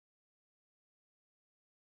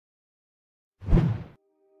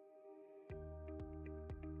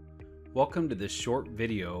Welcome to this short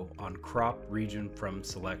video on Crop Region from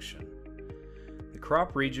Selection. The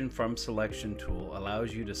Crop Region from Selection tool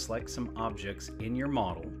allows you to select some objects in your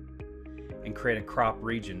model and create a crop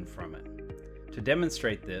region from it. To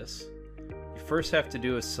demonstrate this, you first have to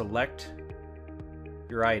do is select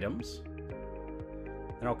your items.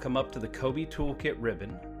 Then I'll come up to the Kobi Toolkit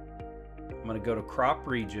ribbon. I'm going to go to Crop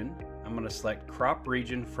Region. I'm going to select Crop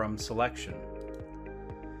Region from Selection.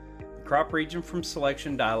 Crop Region from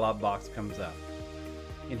Selection dialog box comes up.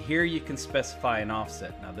 In here you can specify an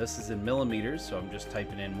offset. Now this is in millimeters, so I'm just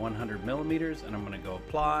typing in 100 millimeters and I'm going to go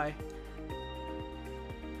apply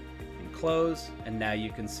and close, and now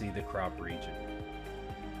you can see the crop region.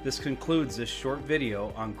 This concludes this short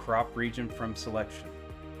video on Crop Region from Selection.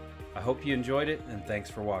 I hope you enjoyed it, and thanks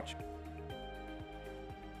for watching.